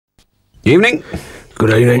Evening.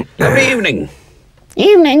 Good evening. Good evening.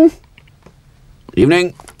 Evening.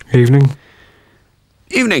 Evening. Evening.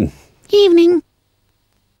 Evening. Evening.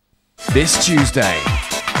 This Tuesday,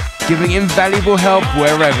 giving invaluable help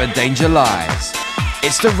wherever danger lies.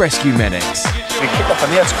 It's the Rescue Medics. We kick up in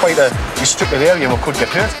there, it's quite a restricted area, we could get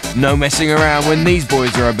hurt. No messing around when these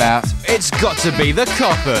boys are about. It's got to be the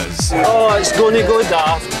coppers. Oh, it's gonna go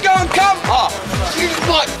daft. Go and come! Oh,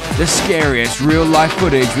 what? The scariest real-life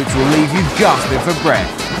footage which will leave you gasping for breath.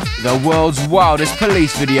 The world's wildest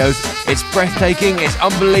police videos. It's breathtaking, it's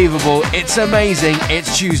unbelievable, it's amazing.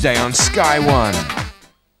 It's Tuesday on Sky One.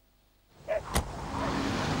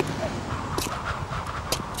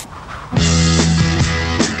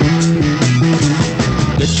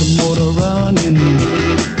 Get your motor running.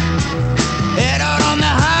 Head out on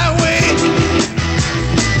the highway,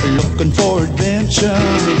 looking for adventure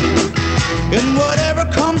and whatever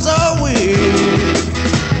comes our way.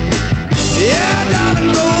 Yeah,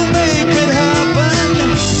 darling, go make it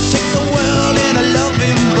happen. Take the world in a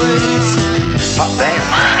loving embrace. Not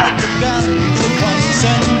bad. Got the pumps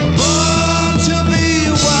and born to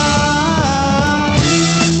be wild.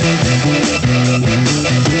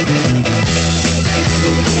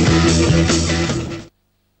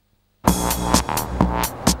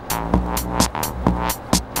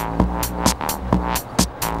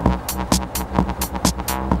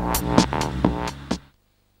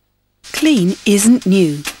 Clean isn't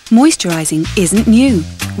new. Moisturising isn't new.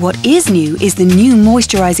 What is new is the new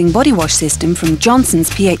moisturising body wash system from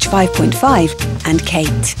Johnson's pH 5.5 and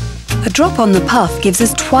Kate. A drop on the puff gives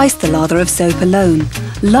us twice the lather of soap alone.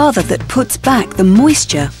 Lather that puts back the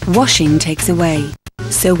moisture washing takes away.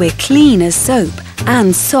 So we're clean as soap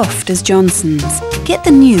and soft as Johnson's. Get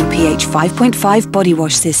the new pH 5.5 body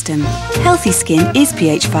wash system. Healthy skin is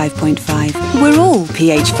pH 5.5. We're all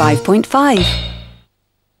pH 5.5.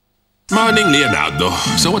 Morning, Leonardo.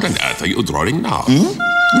 So what on earth are you drawing now?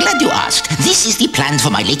 Glad you asked. This is the plan for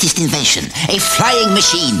my latest invention, a flying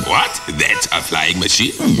machine. What? That's a flying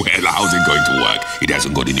machine? Well, how's it going to work? It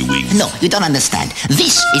hasn't got any wings. No, you don't understand.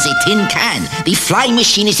 This is a tin can. The flying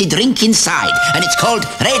machine is a drink inside, and it's called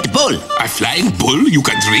Red Bull. A flying bull you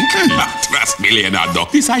can drink? Trust me, Leonardo.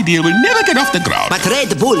 This idea will never get off the ground. But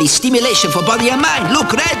Red Bull is stimulation for body and mind.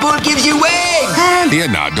 Look, Red Bull gives you wings.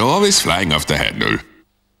 Leonardo always flying off the handle.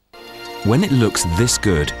 When it looks this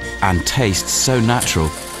good and tastes so natural,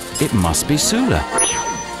 it must be Sula.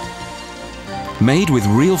 Made with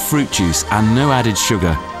real fruit juice and no added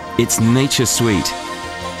sugar, it's nature sweet.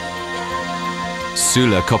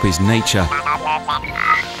 Sula copies nature.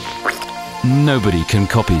 Nobody can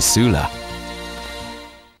copy Sula.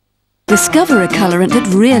 Discover a colourant that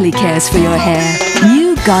really cares for your hair.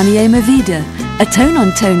 New Garnier Movida, a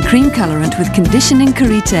tone-on-tone cream colourant with conditioning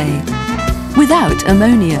karité. Without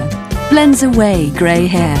ammonia. Blends away grey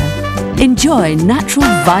hair. Enjoy natural,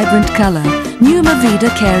 vibrant colour. New Movida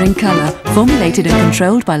Caring Colour, formulated and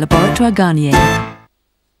controlled by Laboratoire Garnier.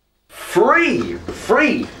 Free!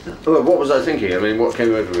 Free! Oh, what was I thinking? I mean, what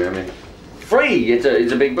came over me? I mean, free! It's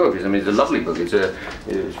a big book. I mean, it's a lovely book. It's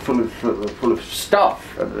full of stuff.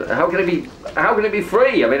 How can it be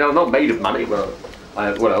free? I mean, I'm not made of money. Well, I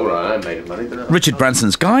am made of money. But Richard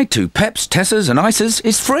Branson's guide to Peps, Tessas and Ices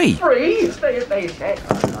is free. Free?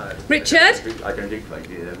 Richard? I don't think like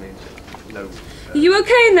it. I mean, no. Are you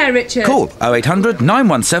okay in there, Richard? Call 0800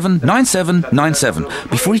 917 9797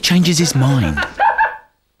 before he changes his mind.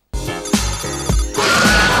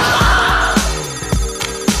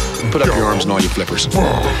 Put up your arms and all your flippers.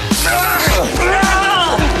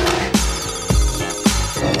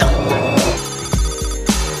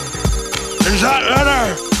 Is that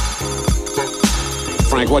letter?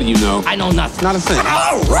 Frank, what do you know? I know nothing. Not a thing.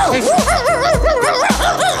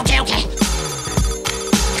 Okay.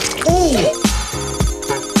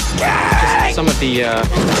 Some of the,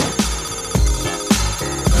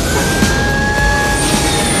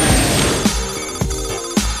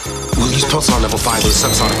 We'll use pulsar level 5 with a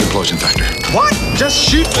subsonic implosion factor. What? Just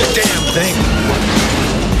shoot the damn thing.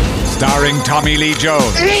 Starring Tommy Lee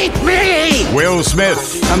Jones, Eat me! Will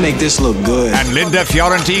Smith, I make this look good. and Linda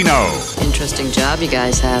Fiorentino. Interesting job you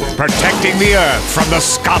guys have. Protecting the Earth from the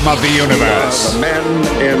scum of the universe. The Men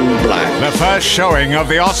in Black. The first showing of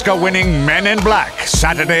the Oscar-winning Men in Black,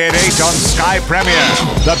 Saturday at 8 on Sky Premiere.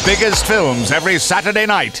 The biggest films every Saturday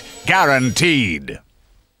night, guaranteed.